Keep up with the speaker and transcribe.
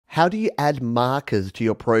How do you add markers to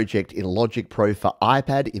your project in Logic Pro for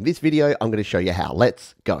iPad? In this video, I'm going to show you how.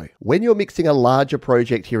 Let's go. When you're mixing a larger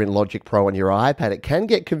project here in Logic Pro on your iPad, it can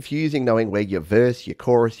get confusing knowing where your verse, your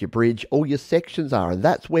chorus, your bridge, all your sections are, and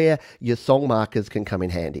that's where your song markers can come in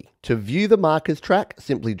handy. To view the markers track,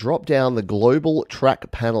 simply drop down the global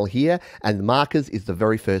track panel here, and markers is the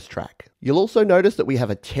very first track. You'll also notice that we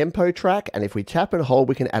have a tempo track, and if we tap and hold,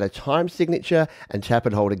 we can add a time signature and tap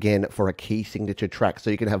and hold again for a key signature track.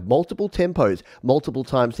 So you can have multiple tempos, multiple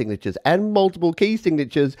time signatures, and multiple key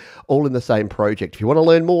signatures all in the same project. If you want to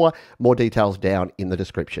learn more details down in the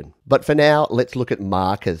description. But for now, let's look at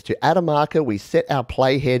markers. To add a marker, we set our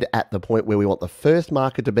playhead at the point where we want the first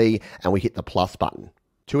marker to be, and we hit the plus button.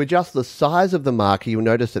 To adjust the size of the marker, you'll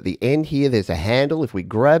notice at the end here, there's a handle. If we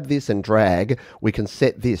grab this and drag, we can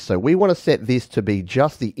set this. So we want to set this to be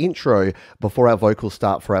just the intro before our vocals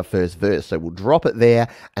start for our first verse. So we'll drop it there,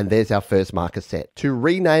 and there's our first marker set. To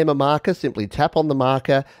rename a marker, simply tap on the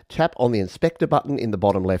marker, tap on the inspector button in the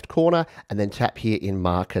bottom left corner, and then tap here in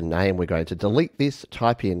marker name. We're going to delete this,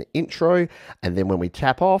 type in intro, and then when we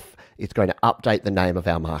tap off, it's going to update the name of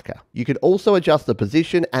our marker. You can also adjust the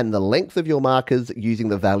position and the length of your markers using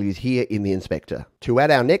the values here in the inspector. To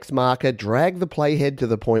add our next marker, drag the playhead to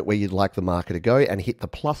the point where you'd like the marker to go and hit the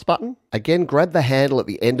plus button. Again, grab the handle at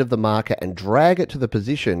the end of the marker and drag it to the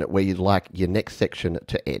position where you'd like your next section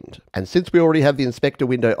to end. And since we already have the inspector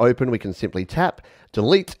window open, we can simply tap,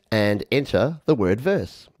 delete, and enter the word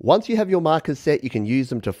verse. Once you have your markers set, you can use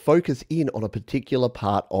them to focus in on a particular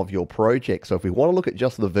part of your project. So if we want to look at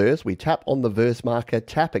just the verse, we tap on the verse marker,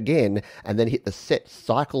 tap again, and then hit the set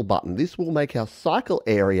cycle button. This will make our cycle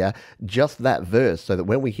area just that verse, so that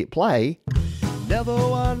when we hit play, never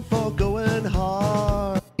one for going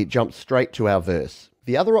hard, it jumps straight to our verse.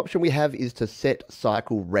 The other option we have is to set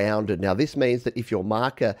cycle rounded. Now this means that if your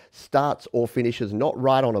marker starts or finishes not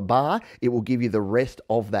right on a bar, it will give you the rest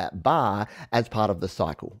of that bar as part of the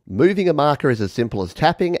cycle. Moving a marker is as simple as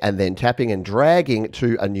tapping and then tapping and dragging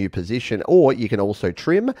to a new position, or you can also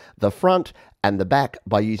trim the front and the back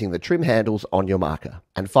by using the trim handles on your marker.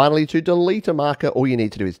 And finally, to delete a marker, all you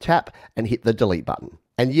need to do is tap and hit the delete button.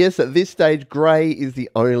 And yes, at this stage, grey is the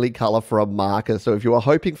only color for a marker. So if you are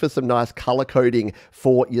hoping for some nice color coding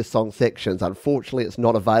for your song sections, unfortunately, it's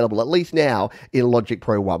not available, at least now, in Logic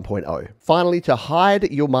Pro 1.0. Finally, to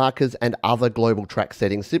hide your markers and other global track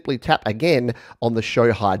settings, simply tap again on the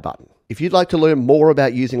Show Hide button. If you'd like to learn more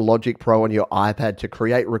about using Logic Pro on your iPad to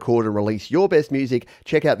create, record, and release your best music,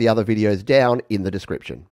 check out the other videos down in the description.